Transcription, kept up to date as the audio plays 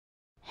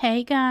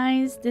Hey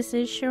guys, this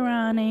is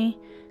Shirani.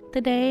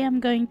 Today I'm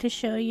going to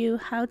show you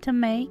how to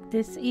make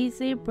this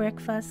easy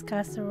breakfast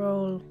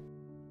casserole.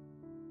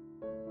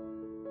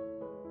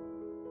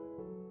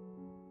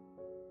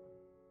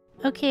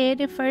 Okay,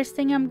 the first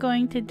thing I'm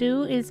going to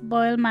do is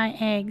boil my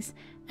eggs,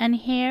 and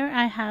here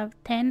I have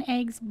 10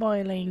 eggs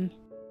boiling.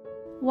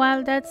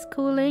 While that's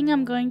cooling,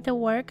 I'm going to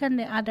work on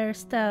the other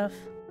stuff.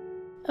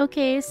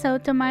 Okay, so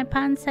to my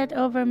pan set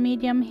over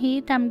medium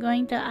heat, I'm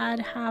going to add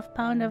half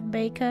pound of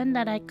bacon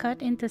that I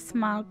cut into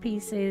small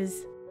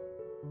pieces.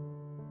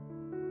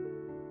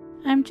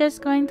 I'm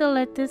just going to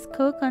let this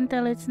cook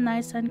until it's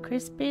nice and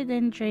crispy,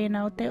 then drain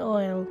out the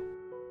oil.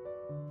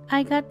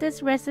 I got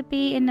this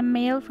recipe in the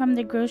mail from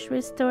the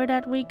grocery store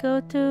that we go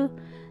to.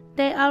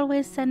 They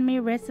always send me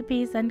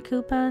recipes and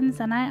coupons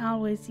and I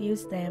always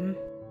use them.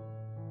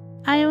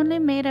 I only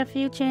made a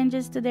few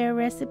changes to their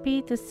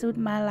recipe to suit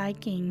my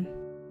liking.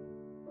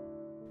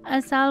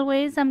 As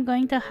always, I'm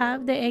going to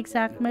have the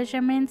exact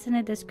measurements in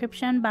the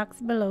description box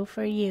below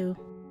for you.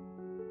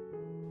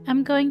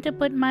 I'm going to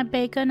put my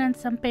bacon on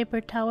some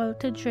paper towel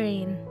to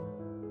drain.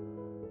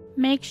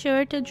 Make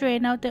sure to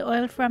drain out the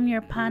oil from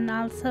your pan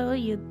also,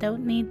 you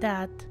don't need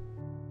that.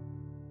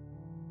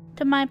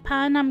 To my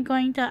pan, I'm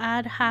going to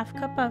add half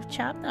cup of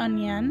chopped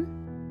onion,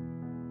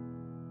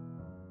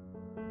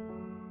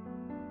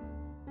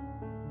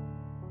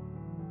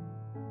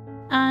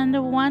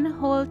 and 1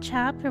 whole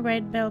chopped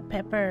red bell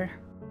pepper.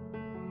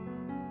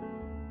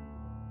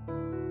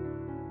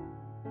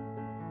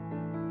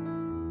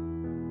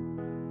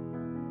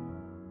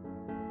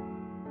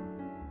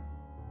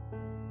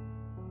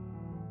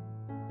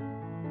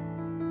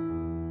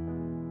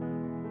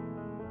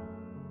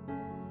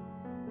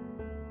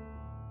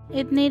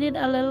 It needed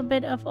a little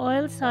bit of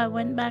oil, so I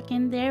went back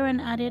in there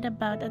and added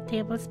about a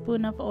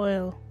tablespoon of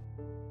oil.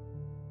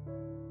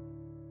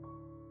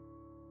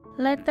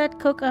 Let that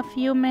cook a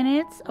few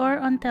minutes or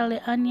until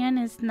the onion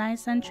is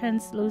nice and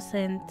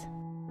translucent.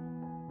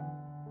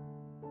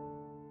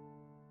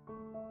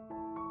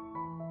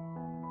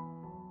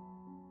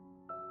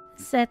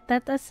 Set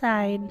that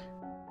aside.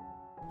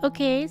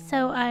 Okay,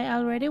 so I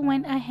already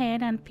went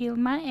ahead and peeled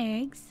my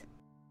eggs.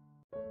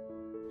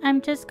 I'm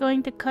just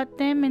going to cut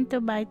them into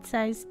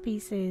bite-sized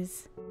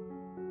pieces.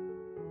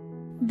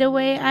 The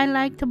way I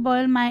like to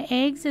boil my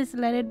eggs is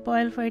let it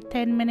boil for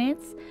 10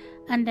 minutes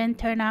and then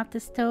turn off the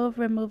stove,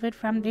 remove it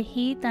from the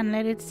heat and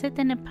let it sit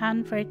in the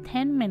pan for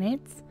 10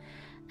 minutes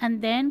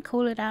and then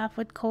cool it off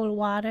with cold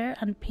water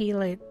and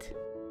peel it.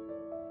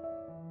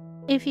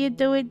 If you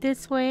do it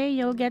this way,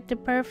 you'll get the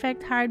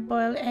perfect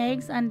hard-boiled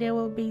eggs and they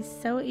will be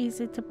so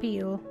easy to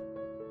peel.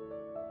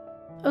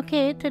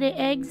 Okay, to the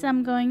eggs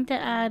I'm going to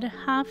add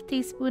half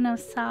teaspoon of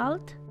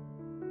salt,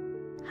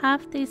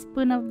 half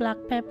teaspoon of black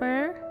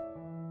pepper,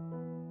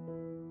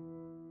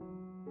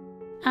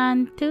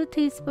 and 2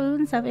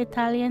 teaspoons of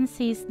Italian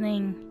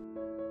seasoning.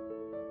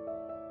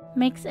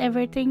 Mix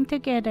everything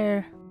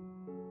together.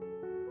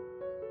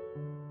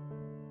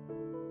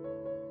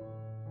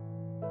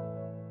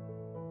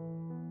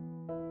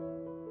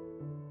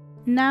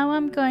 Now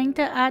I'm going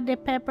to add the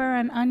pepper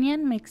and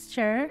onion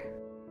mixture.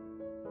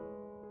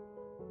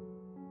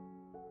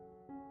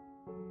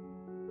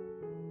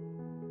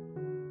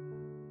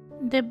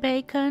 The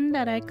bacon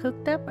that I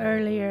cooked up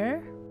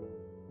earlier,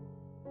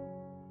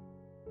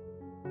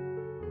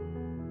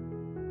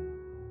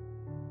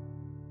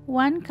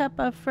 one cup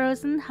of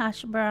frozen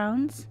hash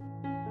browns,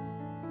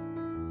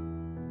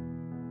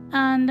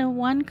 and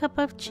 1 cup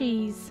of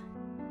cheese.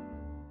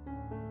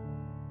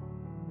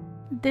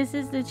 This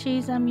is the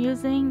cheese I'm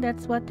using,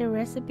 that's what the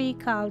recipe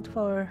called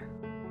for.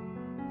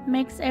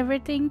 Mix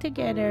everything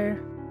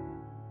together.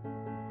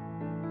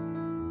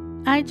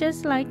 I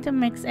just like to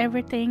mix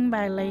everything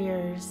by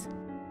layers.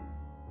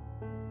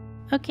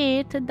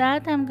 Okay, to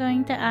that I'm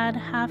going to add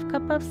half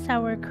cup of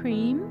sour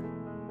cream,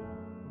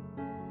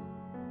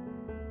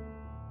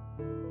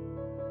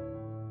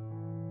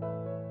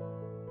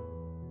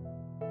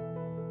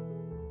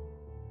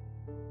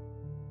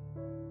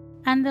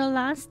 and the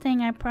last thing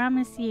I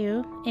promise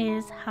you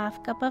is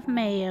half cup of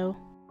mayo.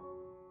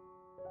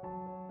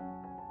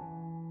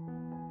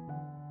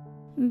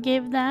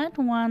 Give that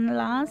one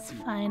last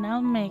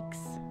final mix.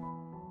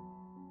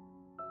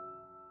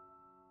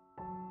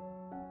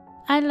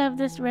 I love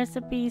this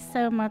recipe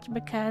so much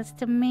because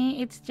to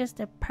me it's just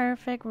a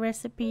perfect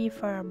recipe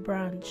for a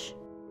brunch.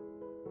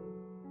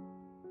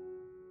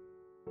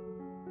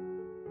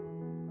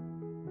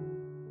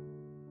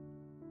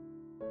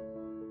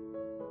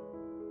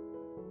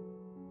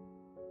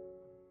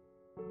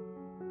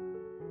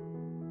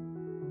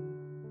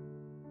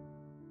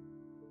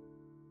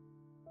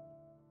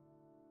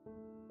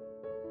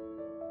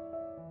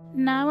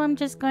 Now I'm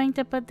just going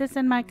to put this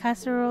in my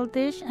casserole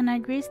dish and I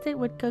greased it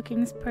with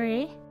cooking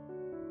spray.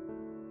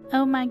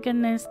 Oh my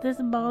goodness,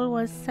 this bowl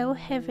was so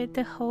heavy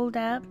to hold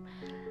up.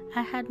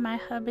 I had my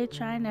hubby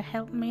trying to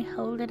help me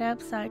hold it up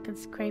so I could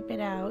scrape it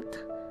out.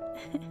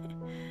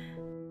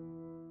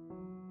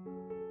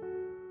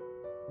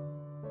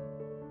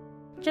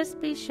 Just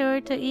be sure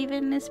to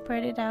evenly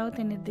spread it out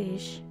in the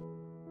dish.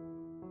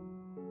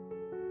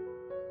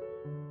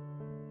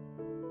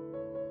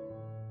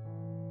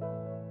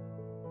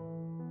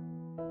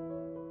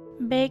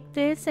 Bake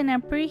this in a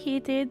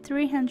preheated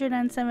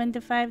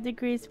 375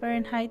 degrees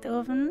Fahrenheit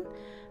oven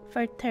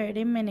for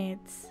 30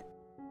 minutes.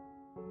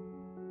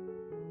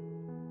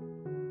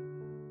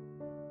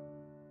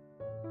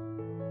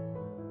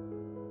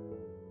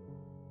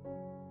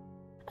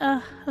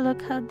 Oh,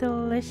 look how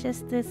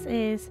delicious this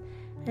is.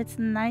 It's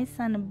nice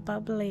and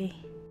bubbly.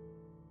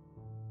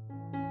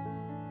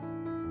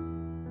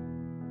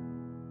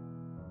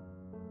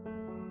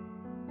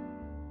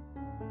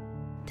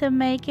 To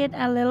make it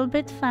a little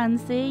bit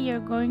fancy, you're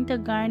going to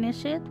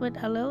garnish it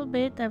with a little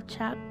bit of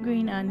chopped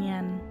green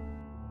onion.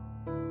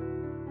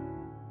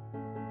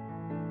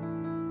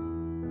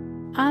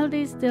 All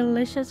these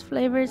delicious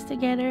flavors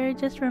together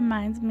just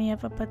reminds me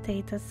of a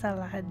potato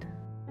salad.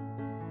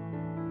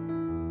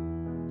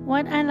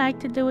 What I like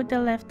to do with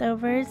the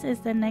leftovers is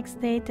the next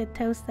day to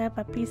toast up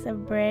a piece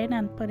of bread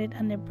and put it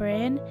on the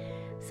bread,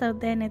 so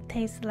then it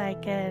tastes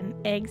like an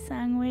egg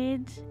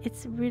sandwich.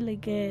 It's really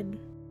good.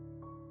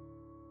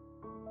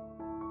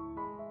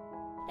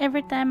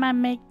 Every time I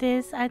make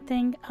this, I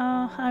think,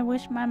 oh, I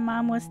wish my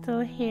mom was still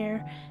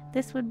here.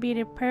 This would be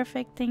the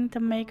perfect thing to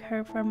make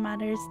her for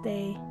Mother's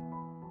Day.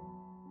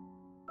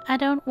 I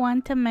don't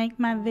want to make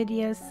my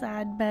videos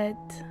sad, but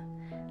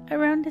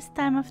around this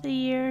time of the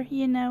year,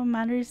 you know,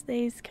 Mother's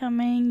Day is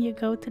coming. You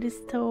go to the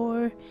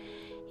store,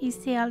 you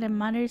see all the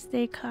Mother's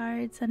Day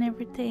cards and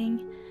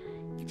everything.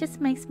 It just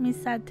makes me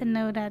sad to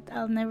know that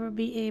I'll never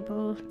be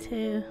able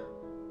to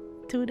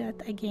do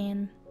that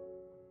again.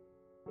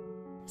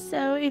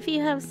 So if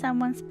you have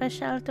someone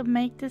special to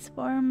make this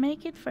for,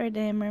 make it for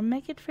them or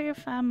make it for your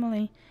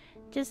family.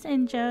 Just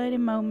enjoy the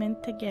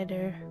moment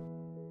together.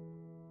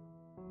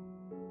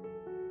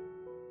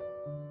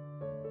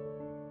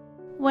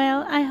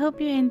 Well, I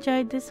hope you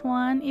enjoyed this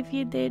one. If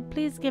you did,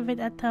 please give it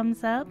a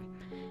thumbs up.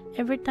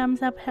 Every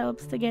thumbs up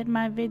helps to get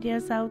my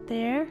videos out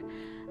there.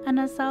 And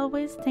as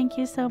always, thank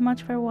you so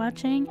much for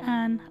watching,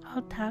 and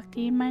I'll talk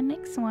to you in my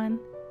next one.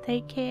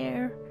 Take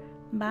care.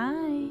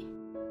 Bye.